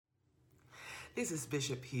This is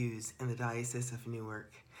Bishop Hughes in the Diocese of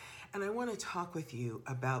Newark, and I want to talk with you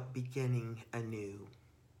about beginning anew.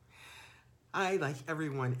 I, like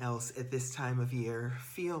everyone else at this time of year,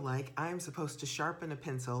 feel like I'm supposed to sharpen a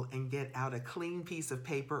pencil and get out a clean piece of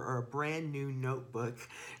paper or a brand new notebook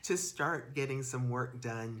to start getting some work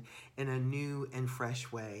done in a new and fresh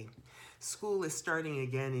way. School is starting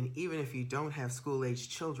again, and even if you don't have school-age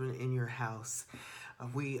children in your house,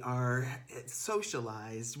 we are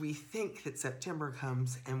socialized. We think that September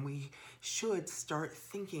comes and we should start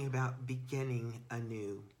thinking about beginning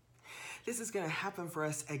anew. This is going to happen for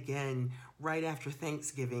us again right after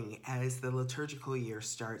Thanksgiving as the liturgical year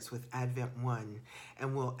starts with Advent 1.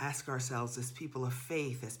 And we'll ask ourselves as people of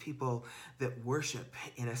faith, as people that worship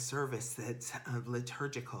in a service that's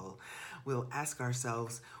liturgical, we'll ask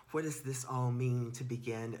ourselves, what does this all mean to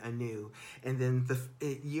begin anew? And then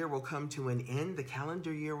the year will come to an end, the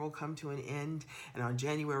calendar year will come to an end, and on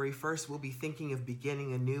January 1st, we'll be thinking of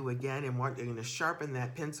beginning anew again, and we're going to sharpen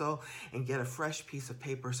that pencil and get a fresh piece of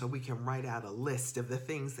paper so we can write out a list of the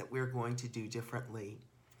things that we're going to do differently.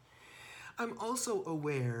 I'm also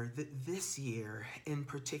aware that this year in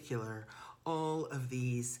particular, all of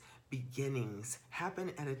these beginnings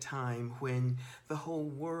happen at a time when the whole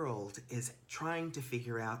world is trying to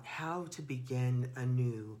figure out how to begin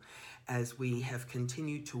anew as we have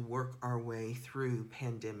continued to work our way through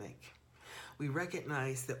pandemic. We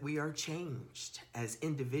recognize that we are changed as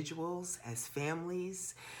individuals, as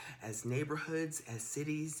families, as neighborhoods, as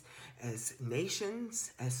cities, as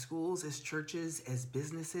nations, as schools, as churches, as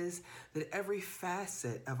businesses, that every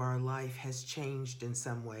facet of our life has changed in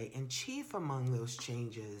some way. And chief among those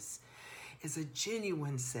changes is a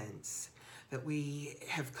genuine sense that we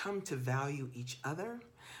have come to value each other.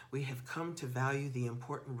 We have come to value the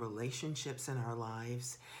important relationships in our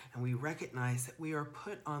lives, and we recognize that we are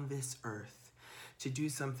put on this earth to do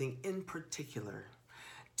something in particular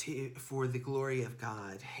for the glory of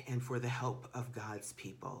God and for the help of God's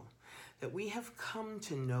people. That we have come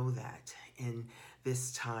to know that in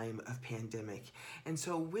this time of pandemic. And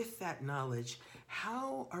so with that knowledge,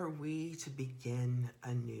 how are we to begin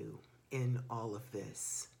anew in all of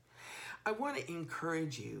this? I want to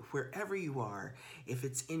encourage you, wherever you are, if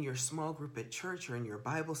it's in your small group at church or in your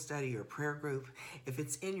Bible study or prayer group, if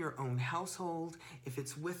it's in your own household, if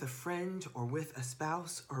it's with a friend or with a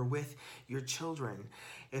spouse or with your children,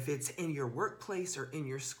 if it's in your workplace or in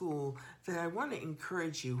your school, that I want to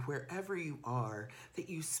encourage you, wherever you are, that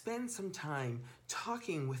you spend some time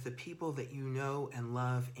talking with the people that you know and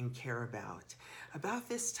love and care about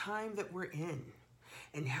this time that we're in,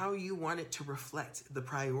 and how you want it to reflect the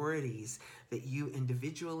priorities that you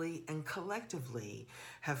individually and collectively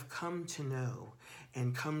have come to know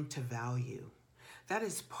and come to value. That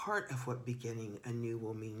is part of what beginning anew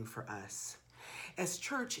will mean for us. As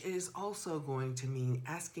church, it is also going to mean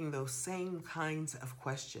asking those same kinds of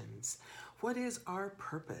questions. What is our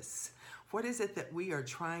purpose? What is it that we are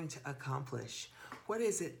trying to accomplish? What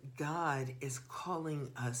is it God is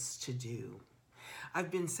calling us to do?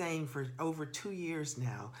 I've been saying for over 2 years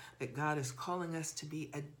now that God is calling us to be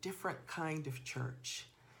a different kind of church.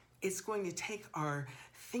 It's going to take our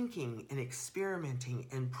thinking and experimenting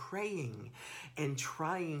and praying and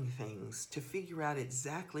trying things to figure out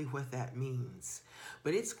exactly what that means.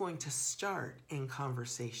 But it's going to start in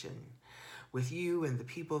conversation with you and the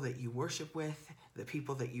people that you worship with, the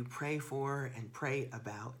people that you pray for and pray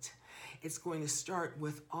about. It's going to start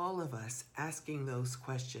with all of us asking those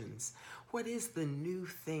questions. What is the new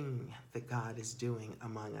thing that God is doing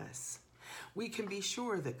among us? We can be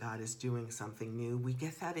sure that God is doing something new. We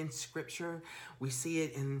get that in Scripture. We see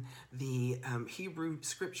it in the Hebrew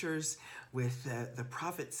Scriptures with the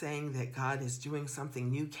prophet saying that God is doing something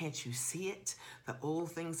new. Can't you see it? The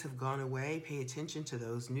old things have gone away. Pay attention to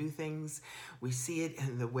those new things. We see it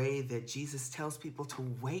in the way that Jesus tells people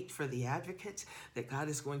to wait for the advocate, that God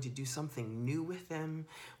is going to do something new with them.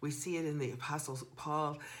 We see it in the Apostle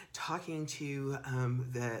Paul talking to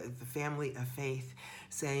the family of faith,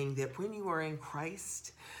 saying that when you are in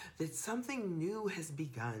Christ, that something new has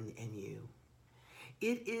begun in you.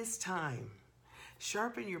 It is time.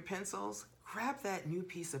 Sharpen your pencils, grab that new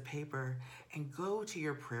piece of paper, and go to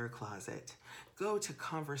your prayer closet. Go to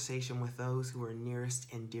conversation with those who are nearest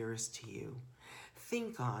and dearest to you.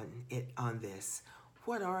 Think on this.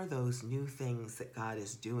 What are those new things that God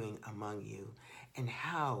is doing among you, and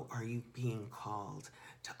how are you being called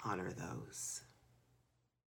to honor those?